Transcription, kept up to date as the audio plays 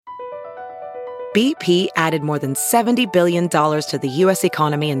BP added more than $70 billion to the U.S.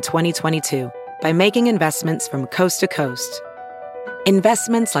 economy in 2022 by making investments from coast to coast.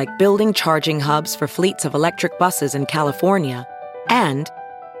 Investments like building charging hubs for fleets of electric buses in California and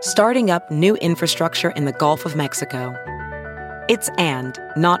starting up new infrastructure in the Gulf of Mexico. It's and,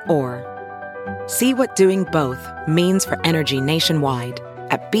 not or. See what doing both means for energy nationwide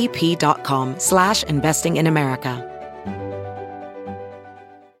at bp.com/investing in America.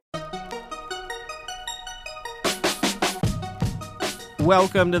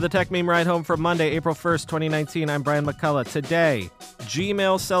 Welcome to the Tech Meme Ride Home for Monday, April 1st, 2019. I'm Brian McCullough. Today,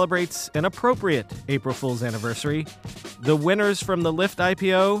 Gmail celebrates an appropriate April Fool's anniversary. The winners from the Lyft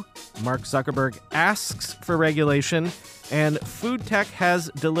IPO, Mark Zuckerberg asks for regulation, and food tech has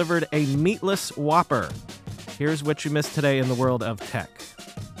delivered a meatless Whopper. Here's what you missed today in the world of tech.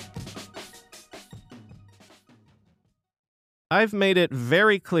 I've made it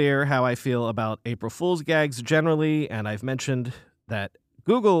very clear how I feel about April Fool's gags generally, and I've mentioned that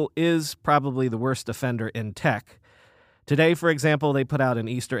Google is probably the worst offender in tech. Today, for example, they put out an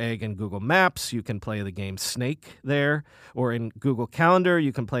Easter egg in Google Maps. You can play the game Snake there. Or in Google Calendar,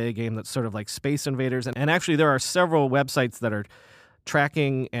 you can play a game that's sort of like Space Invaders. And actually, there are several websites that are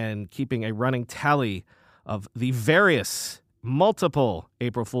tracking and keeping a running tally of the various multiple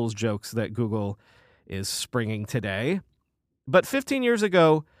April Fool's jokes that Google is springing today. But 15 years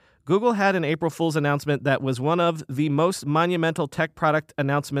ago, Google had an April Fool's announcement that was one of the most monumental tech product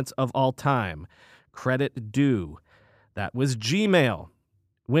announcements of all time. Credit due. That was Gmail.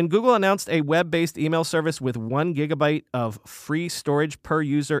 When Google announced a web-based email service with 1 gigabyte of free storage per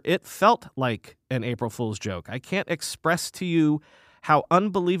user, it felt like an April Fool's joke. I can't express to you how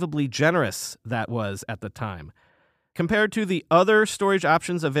unbelievably generous that was at the time. Compared to the other storage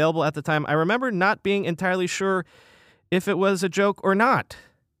options available at the time, I remember not being entirely sure if it was a joke or not.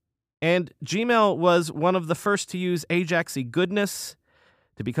 And Gmail was one of the first to use Ajaxy goodness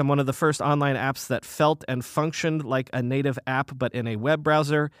to become one of the first online apps that felt and functioned like a native app, but in a web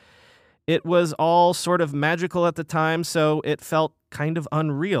browser. It was all sort of magical at the time, so it felt kind of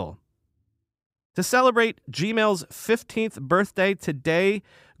unreal. To celebrate Gmail's 15th birthday today,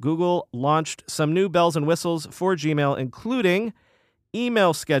 Google launched some new bells and whistles for Gmail, including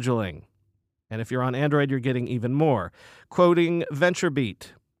email scheduling. And if you're on Android, you're getting even more. Quoting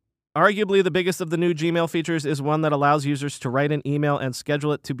VentureBeat, arguably the biggest of the new Gmail features is one that allows users to write an email and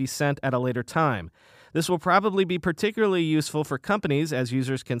schedule it to be sent at a later time. This will probably be particularly useful for companies, as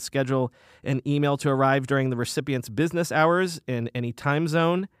users can schedule an email to arrive during the recipient's business hours in any time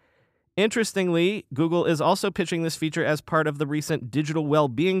zone. Interestingly, Google is also pitching this feature as part of the recent digital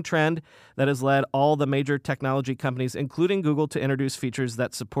well-being trend that has led all the major technology companies, including Google, to introduce features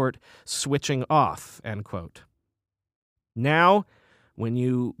that support switching off, end quote. Now, when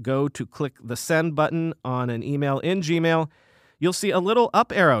you go to click the send button on an email in Gmail, you'll see a little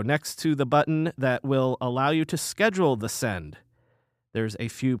up arrow next to the button that will allow you to schedule the send. There's a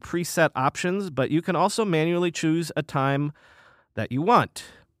few preset options, but you can also manually choose a time that you want.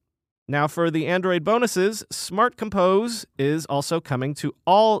 Now, for the Android bonuses, Smart Compose is also coming to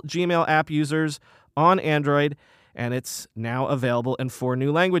all Gmail app users on Android, and it's now available in 4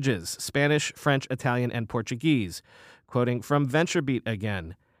 new languages: Spanish, French, Italian, and Portuguese. Quoting from VentureBeat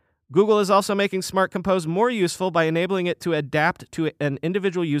again, Google is also making Smart Compose more useful by enabling it to adapt to an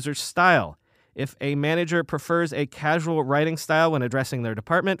individual user's style. If a manager prefers a casual writing style when addressing their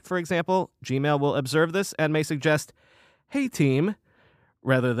department, for example, Gmail will observe this and may suggest, "Hey team,"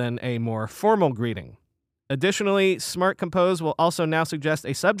 rather than a more formal greeting. Additionally, Smart Compose will also now suggest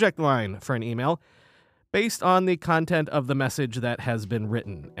a subject line for an email based on the content of the message that has been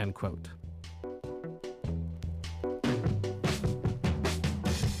written, end quote.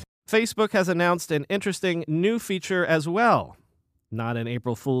 Facebook has announced an interesting new feature as well. Not an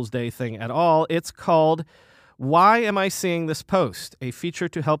April Fool's Day thing at all. It's called Why Am I Seeing This Post? A feature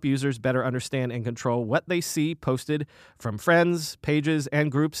to help users better understand and control what they see posted from friends, pages,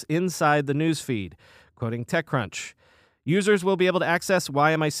 and groups inside the newsfeed. Quoting TechCrunch, users will be able to access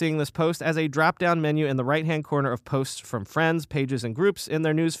Why Am I Seeing This Post as a drop-down menu in the right-hand corner of posts from friends, pages, and groups in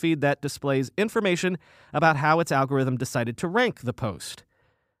their newsfeed that displays information about how its algorithm decided to rank the post.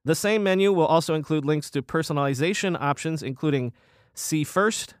 The same menu will also include links to personalization options, including See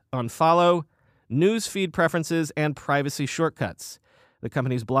First, Unfollow, news feed preferences, and privacy shortcuts. The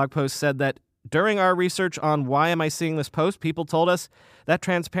company's blog post said that during our research on Why Am I Seeing This Post, people told us that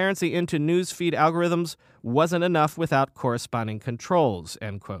transparency into news feed algorithms wasn't enough without corresponding controls,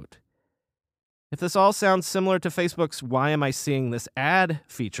 end quote. If this all sounds similar to Facebook's Why Am I Seeing This Ad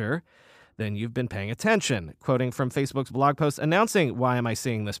feature, then you've been paying attention. Quoting from Facebook's blog post announcing Why Am I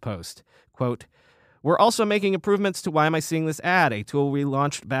Seeing This post? Quote, "We're also making improvements to Why Am I Seeing This ad, a tool we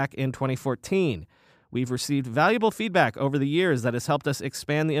launched back in 2014. We've received valuable feedback over the years that has helped us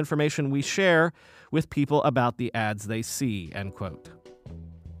expand the information we share with people about the ads they see," end quote.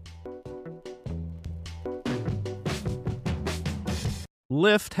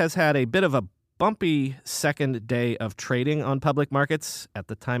 Lyft has had a bit of a bumpy second day of trading on public markets. At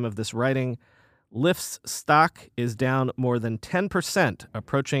the time of this writing, Lyft's stock is down more than 10%,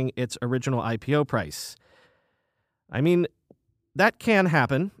 approaching its original IPO price. I mean, that can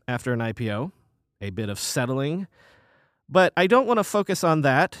happen after an IPO, a bit of settling. But I don't want to focus on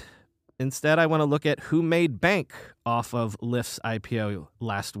that. Instead, I want to look at who made bank off of Lyft's IPO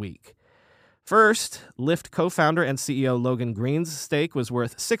last week. First, Lyft co-founder and CEO Logan Green's stake was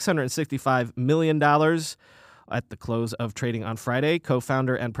worth $665 million at the close of trading on Friday.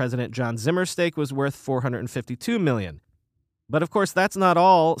 Co-founder and president John Zimmer's stake was worth $452 million. But of course, that's not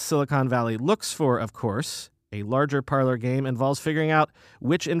all Silicon Valley looks for, of course. A larger parlor game involves figuring out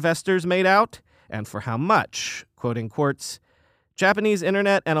which investors made out and for how much. Quoting Quartz, Japanese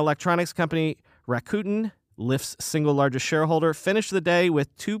internet and electronics company Rakuten, Lyft's single largest shareholder, finished the day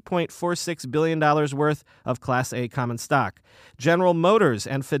with $2.46 billion worth of Class A common stock. General Motors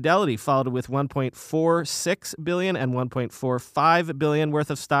and Fidelity followed with $1.46 billion and $1.45 billion worth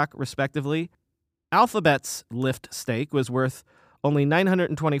of stock, respectively. Alphabet's Lyft stake was worth only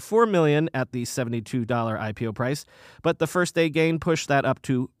 $924 million at the $72 IPO price, but the first day gain pushed that up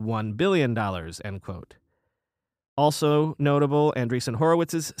to $1 billion, end quote. Also notable, Andreessen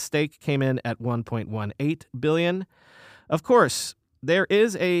Horowitz's stake came in at $1.18 billion. Of course, there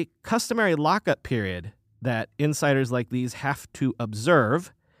is a customary lockup period that insiders like these have to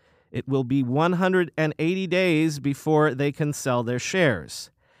observe. It will be 180 days before they can sell their shares.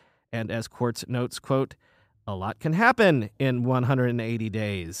 And as Quartz notes, quote, "A lot can happen in 180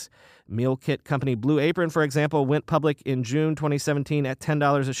 days. Meal kit company Blue Apron, for example, went public in June 2017 at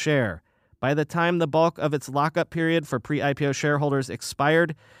 $10 a share. By the time the bulk of its lockup period for pre-IPO shareholders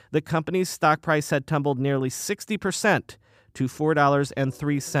expired, the company's stock price had tumbled nearly 60% to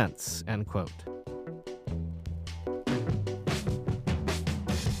 $4.03, end quote.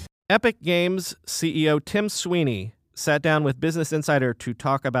 Epic Games CEO Tim Sweeney sat down with Business Insider to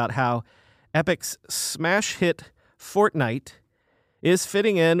talk about how Epic's smash hit Fortnite is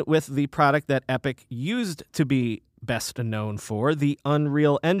fitting in with the product that Epic used to be best known for, the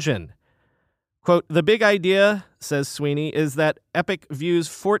Unreal Engine. Quote, "The big idea," says Sweeney, "is that Epic views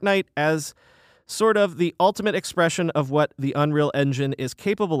Fortnite as sort of the ultimate expression of what the Unreal Engine is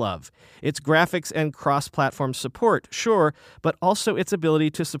capable of. Its graphics and cross-platform support, sure, but also its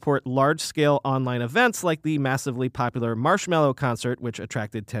ability to support large-scale online events like the massively popular Marshmello concert, which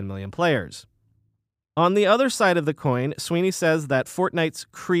attracted 10 million players." On the other side of the coin, Sweeney says that Fortnite's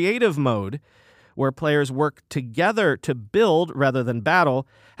creative mode, where players work together to build rather than battle,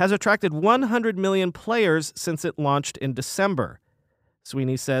 has attracted 100 million players since it launched in December.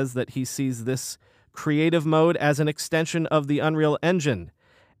 Sweeney says that he sees this creative mode as an extension of the Unreal Engine,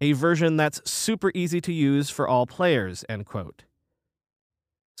 a version that's super easy to use for all players, end quote.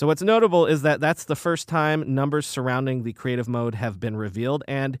 So what's notable is that that's the first time numbers surrounding the creative mode have been revealed,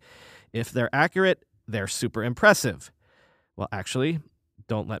 and if they're accurate, they're super impressive. Well, actually,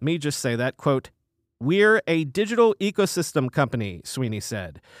 don't let me just say that, quote, "We're a digital ecosystem company," Sweeney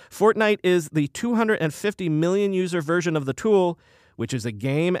said. "Fortnite is the 250 million user version of the tool, which is a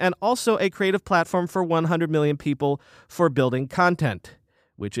game and also a creative platform for 100 million people for building content,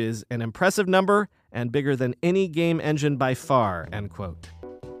 which is an impressive number and bigger than any game engine by far," end quote.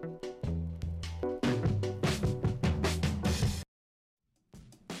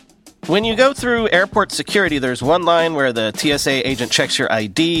 When you go through airport security, there's one line where the TSA agent checks your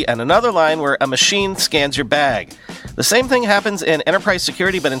ID and another line where a machine scans your bag. The same thing happens in enterprise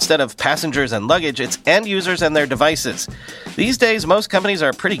security, but instead of passengers and luggage, it's end users and their devices. These days, most companies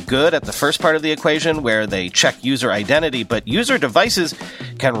are pretty good at the first part of the equation where they check user identity, but user devices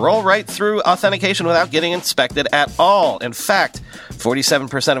can roll right through authentication without getting inspected at all. In fact,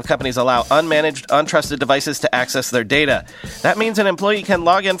 47% of companies allow unmanaged, untrusted devices to access their data. That means an employee can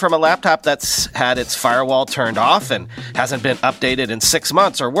log in from a laptop that's had its firewall turned off and hasn't been updated in 6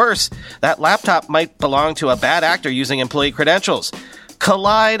 months, or worse, that laptop might belong to a bad actor using employee credentials.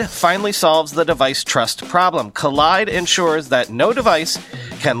 Kolide finally solves the device trust problem. Kolide ensures that no device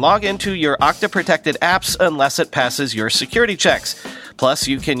can log into your Okta-protected apps unless it passes your security checks. Plus,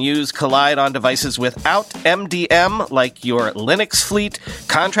 you can use Collide on devices without MDM, like your Linux fleet,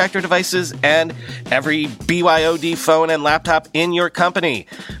 contractor devices, and every BYOD phone and laptop in your company.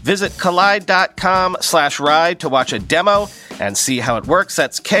 Visit collide.com/ride to watch a demo and see how it works.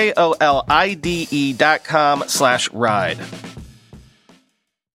 That's KOLIDE.com/ride.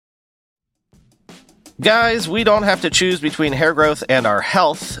 Guys, we don't have to choose between hair growth and our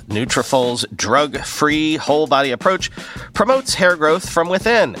health. Nutrafol's drug-free, whole-body approach promotes hair growth from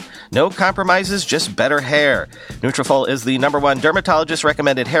within. No compromises, just better hair. Nutrafol is the #1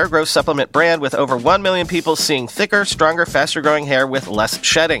 dermatologist-recommended hair growth supplement brand with over 1 million people seeing thicker, stronger, faster-growing hair with less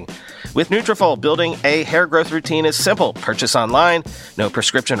shedding. With Nutrafol, building a hair growth routine is simple. Purchase online, no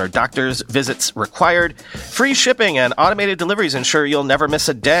prescription or doctor's visits required. Free shipping and automated deliveries ensure you'll never miss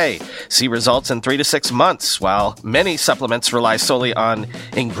a day. See results in 3 to 6 months. While many supplements rely solely on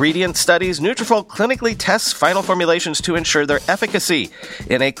ingredient studies, Nutrafol clinically tests final formulations to ensure their efficacy.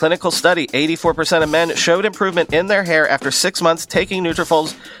 In a clinical study, 84% of men showed improvement in their hair after 6 months taking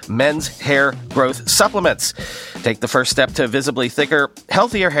Nutrafol's men's hair growth supplements. Take the first step to visibly thicker,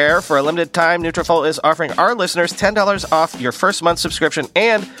 healthier hair. For a limited time, Nutrafol is offering our listeners $10 off your first month subscription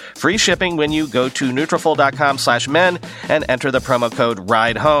and free shipping when you go to Nutrafol.com/men and enter the promo code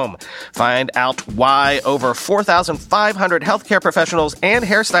RIDEHOME. Find out why over 4,500 healthcare professionals and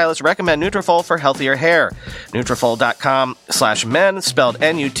hairstylists recommend Nutrafol for healthier hair. Nutrafol.com/men, spelled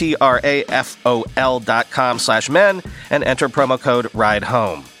Nutrafol.com/men, and enter promo code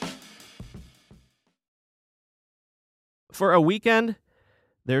RIDEHOME. For a weekend,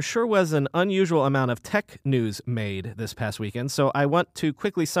 there sure was an unusual amount of tech news made this past weekend, so I want to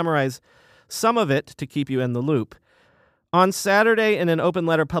quickly summarize some of it to keep you in the loop. On Saturday, in an open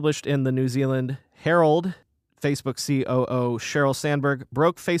letter published in the New Zealand Herald, Facebook COO Sheryl Sandberg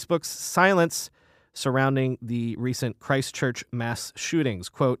broke Facebook's silence surrounding the recent Christchurch mass shootings.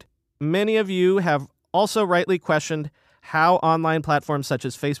 Quote, "Many of you have also rightly questioned how online platforms such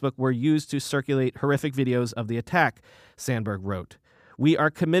as Facebook were used to circulate horrific videos of the attack," Sandberg wrote. "We are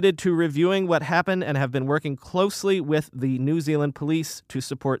committed to reviewing what happened and have been working closely with the New Zealand police to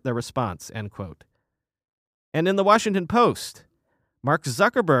support their response," end quote. And in the Washington Post, Mark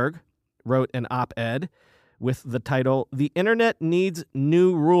Zuckerberg wrote an op-ed with the title, "The Internet Needs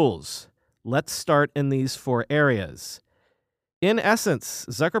New Rules. Let's start in these 4 areas." In essence,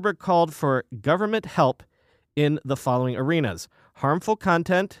 Zuckerberg called for government help in the following arenas: harmful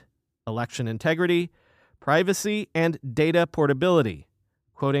content, election integrity, privacy, and data portability.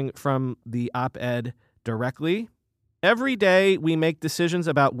 Quoting from the op-ed directly, "Every day we make decisions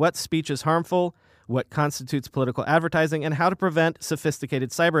about what speech is harmful, what constitutes political advertising, and how to prevent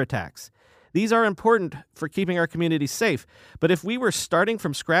sophisticated cyber attacks. These are important for keeping our community safe, but if we were starting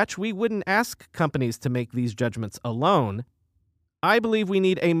from scratch, we wouldn't ask companies to make these judgments alone. I believe we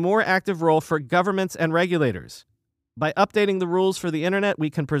need a more active role for governments and regulators. By updating the rules for the internet, we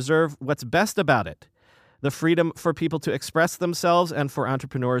can preserve what's best about it: the freedom for people to express themselves and for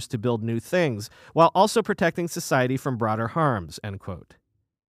entrepreneurs to build new things, while also protecting society from broader harms," end quote.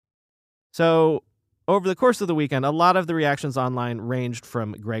 So, over the course of the weekend, a lot of the reactions online ranged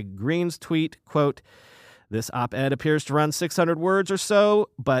from Greg Green's tweet, quote, "This op-ed appears to run 600 words or so,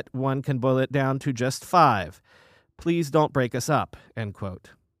 but one can boil it down to just 5. Please don't break us up," end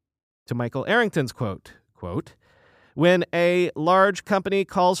quote. To Michael Arrington's quote, "When a large company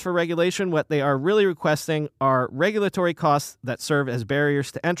calls for regulation, what they are really requesting are regulatory costs that serve as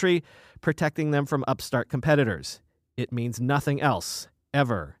barriers to entry, protecting them from upstart competitors. It means nothing else,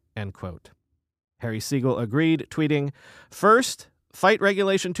 ever," end quote. Harry Siegel agreed, tweeting, "First, fight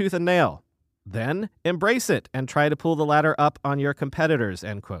regulation tooth and nail. Then, embrace it and try to pull the ladder up on your competitors,"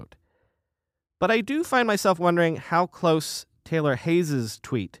 end quote. But I do find myself wondering how close Taylor Hayes'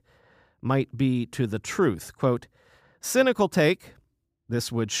 tweet might be to the truth. Quote, "Cynical take.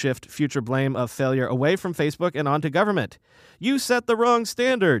 This would shift future blame of failure away from Facebook and onto government. You set the wrong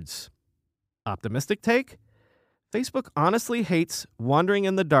standards." Optimistic take. Facebook honestly hates wandering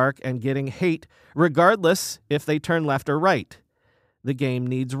in the dark and getting hate, regardless if they turn left or right. The game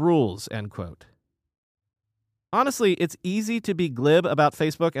needs rules, end quote. Honestly, it's easy to be glib about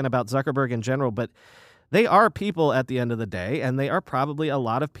Facebook and about Zuckerberg in general, but they are people at the end of the day, and they are probably a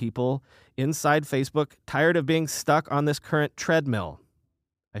lot of people inside Facebook tired of being stuck on this current treadmill.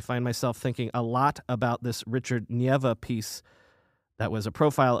 I find myself thinking a lot about this Richard Nieva piece that was a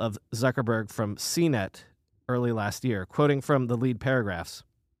profile of Zuckerberg from CNET early last year, quoting from the lead paragraphs.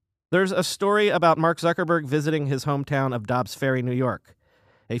 There's a story about Mark Zuckerberg visiting his hometown of Dobbs Ferry, New York.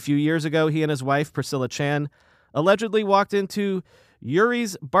 A few years ago, he and his wife, Priscilla Chan, allegedly walked into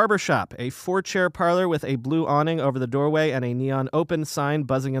Yuri's Barbershop, a 4-chair parlor with a blue awning over the doorway and a neon open sign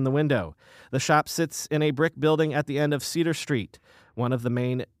buzzing in the window. The shop sits in a brick building at the end of Cedar Street, one of the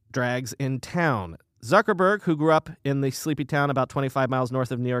main drags in town. Zuckerberg, who grew up in the sleepy town about 25 miles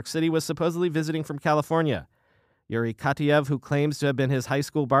north of New York City, was supposedly visiting from California. Yuri Katyev, who claims to have been his high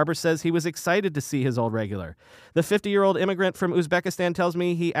school barber, says he was excited to see his old regular. The 50-year-old immigrant from Uzbekistan tells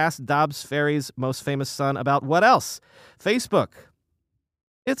me he asked Dobbs Ferry's most famous son about what else? Facebook.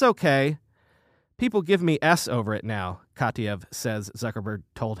 It's okay. People give me S over it now, Katyev says Zuckerberg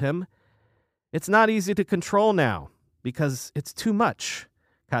told him. It's not easy to control now because it's too much,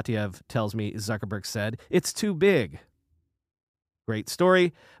 Katyev tells me Zuckerberg said. It's too big. Great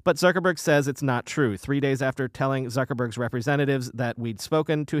story, but Zuckerberg says it's not true. 3 days after telling Zuckerberg's representatives that we'd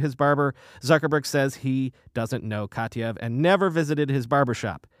spoken to his barber, Zuckerberg says he doesn't know Katyev and never visited his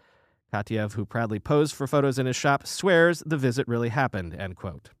barbershop. Katyev, who proudly posed for photos in his shop, swears the visit really happened, end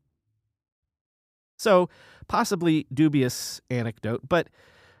quote. So, possibly dubious anecdote, but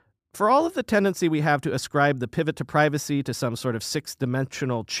for all of the tendency we have to ascribe the pivot to privacy to some sort of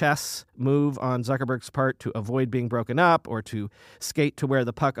six-dimensional chess move on Zuckerberg's part to avoid being broken up or to skate to where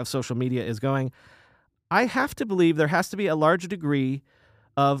the puck of social media is going, I have to believe there has to be a large degree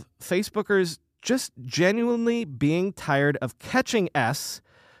of Facebookers just genuinely being tired of catching S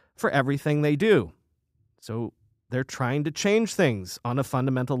for everything they do. So they're trying to change things on a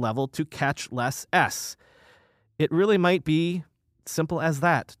fundamental level to catch less S. It really might be simple as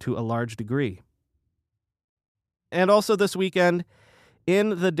that to a large degree. And also this weekend,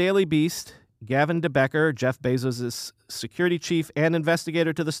 in the Daily Beast, Gavin de Becker, Jeff Bezos' security chief and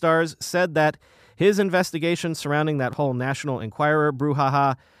investigator to the stars, said that his investigation surrounding that whole National Enquirer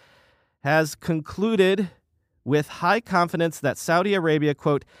brouhaha has concluded with high confidence that Saudi Arabia,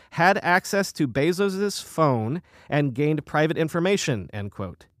 quote, had access to Bezos' phone and gained private information, end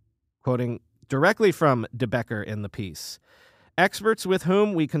quote. Quoting directly from de Becker in the piece. Experts with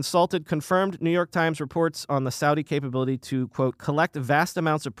whom we consulted confirmed New York Times reports on the Saudi capability to, quote, collect vast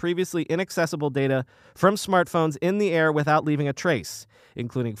amounts of previously inaccessible data from smartphones in the air without leaving a trace,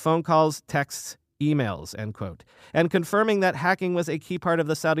 including phone calls, texts, emails, end quote, and confirming that hacking was a key part of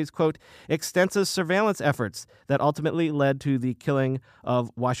the Saudis', quote, extensive surveillance efforts that ultimately led to the killing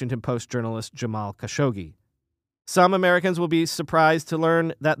of Washington Post journalist Jamal Khashoggi. Some Americans will be surprised to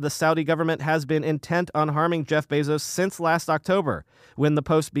learn that the Saudi government has been intent on harming Jeff Bezos since last October, when the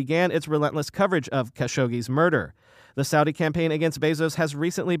Post began its relentless coverage of Khashoggi's murder. The Saudi campaign against Bezos has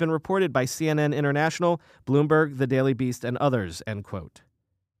recently been reported by CNN International, Bloomberg, The Daily Beast, and others, end quote.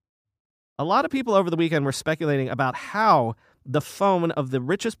 A lot of people over the weekend were speculating about how the phone of the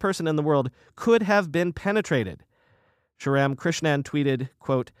richest person in the world could have been penetrated. Shriram Krishnan tweeted,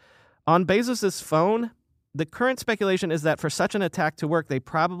 quote, on Bezos' phone, the current speculation is that for such an attack to work, they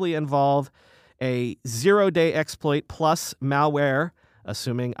probably involve a zero-day exploit plus malware,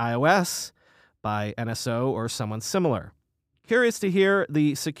 assuming iOS, by NSO or someone similar. Curious to hear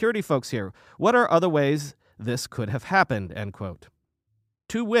the security folks here. What are other ways this could have happened, end quote.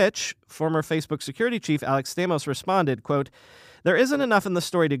 To which former Facebook security chief Alex Stamos responded, quote, there isn't enough in the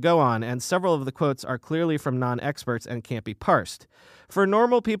story to go on, and several of the quotes are clearly from non-experts and can't be parsed. For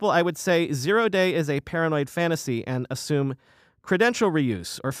normal people, I would say 0 day is a paranoid fantasy and assume credential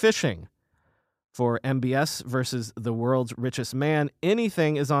reuse or phishing. For MBS versus the world's richest man,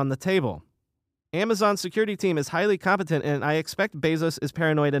 anything is on the table. Amazon's security team is highly competent, and I expect Bezos is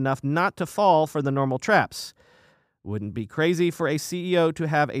paranoid enough not to fall for the normal traps. Wouldn't be crazy for a CEO to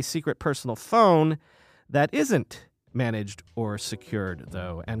have a secret personal phone that isn't managed or secured,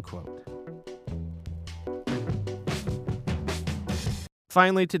 though, end quote.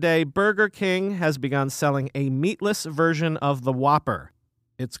 Finally today, Burger King has begun selling a meatless version of the Whopper.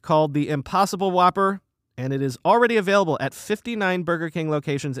 It's called the Impossible Whopper, and it is already available at 59 Burger King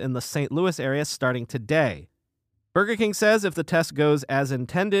locations in the St. Louis area starting today. Burger King says if the test goes as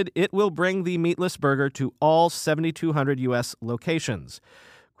intended, it will bring the meatless burger to all 7,200 U.S. locations.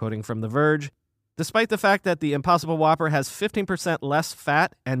 Quoting from The Verge, despite the fact that the Impossible Whopper has 15% less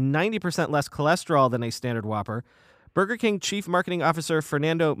fat and 90% less cholesterol than a standard Whopper, Burger King Chief Marketing Officer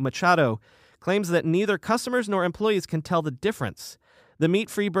Fernando Machado claims that neither customers nor employees can tell the difference. The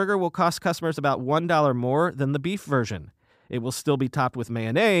meat-free burger will cost customers about $1 more than the beef version. It will still be topped with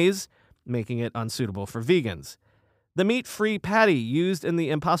mayonnaise, making it unsuitable for vegans. The meat-free patty used in the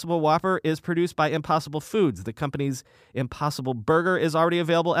Impossible Whopper is produced by Impossible Foods. The company's Impossible Burger is already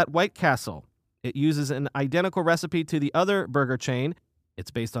available at White Castle. It uses an identical recipe to the other burger chain.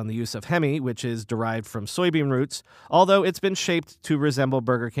 It's based on the use of hemi, which is derived from soybean roots, although it's been shaped to resemble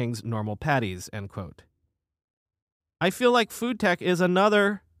Burger King's normal patties, end quote. I feel like food tech is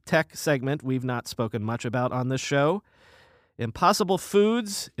another tech segment we've not spoken much about on this show. Impossible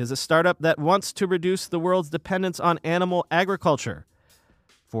Foods is a startup that wants to reduce the world's dependence on animal agriculture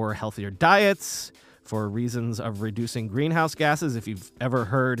for healthier diets, for reasons of reducing greenhouse gases. If you've ever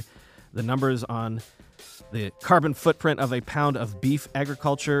heard the numbers on the carbon footprint of a pound of beef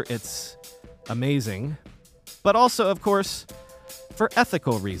agriculture, it's amazing. But also, of course, for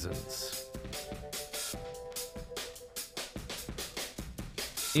ethical reasons.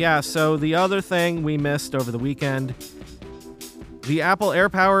 Yeah, so the other thing we missed over the weekend, the Apple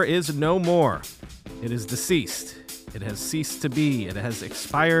AirPower is no more. It is deceased. It has ceased to be. It has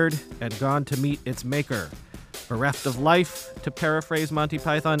expired and gone to meet its maker. Bereft of life, to paraphrase Monty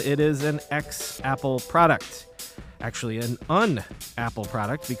Python, it is an ex-Apple product. Actually, an un-Apple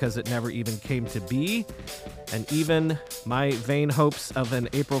product because it never even came to be. And even my vain hopes of an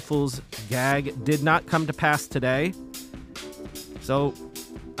April Fool's gag did not come to pass today. So,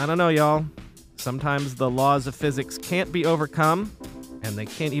 I don't know, y'all. Sometimes the laws of physics can't be overcome, and they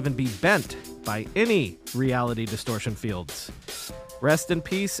can't even be bent by any reality distortion fields. Rest in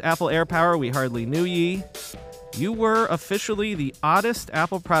peace, Apple AirPower, we hardly knew ye. You were officially the oddest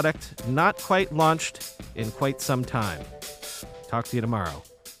Apple product not quite launched in quite some time. Talk to you tomorrow.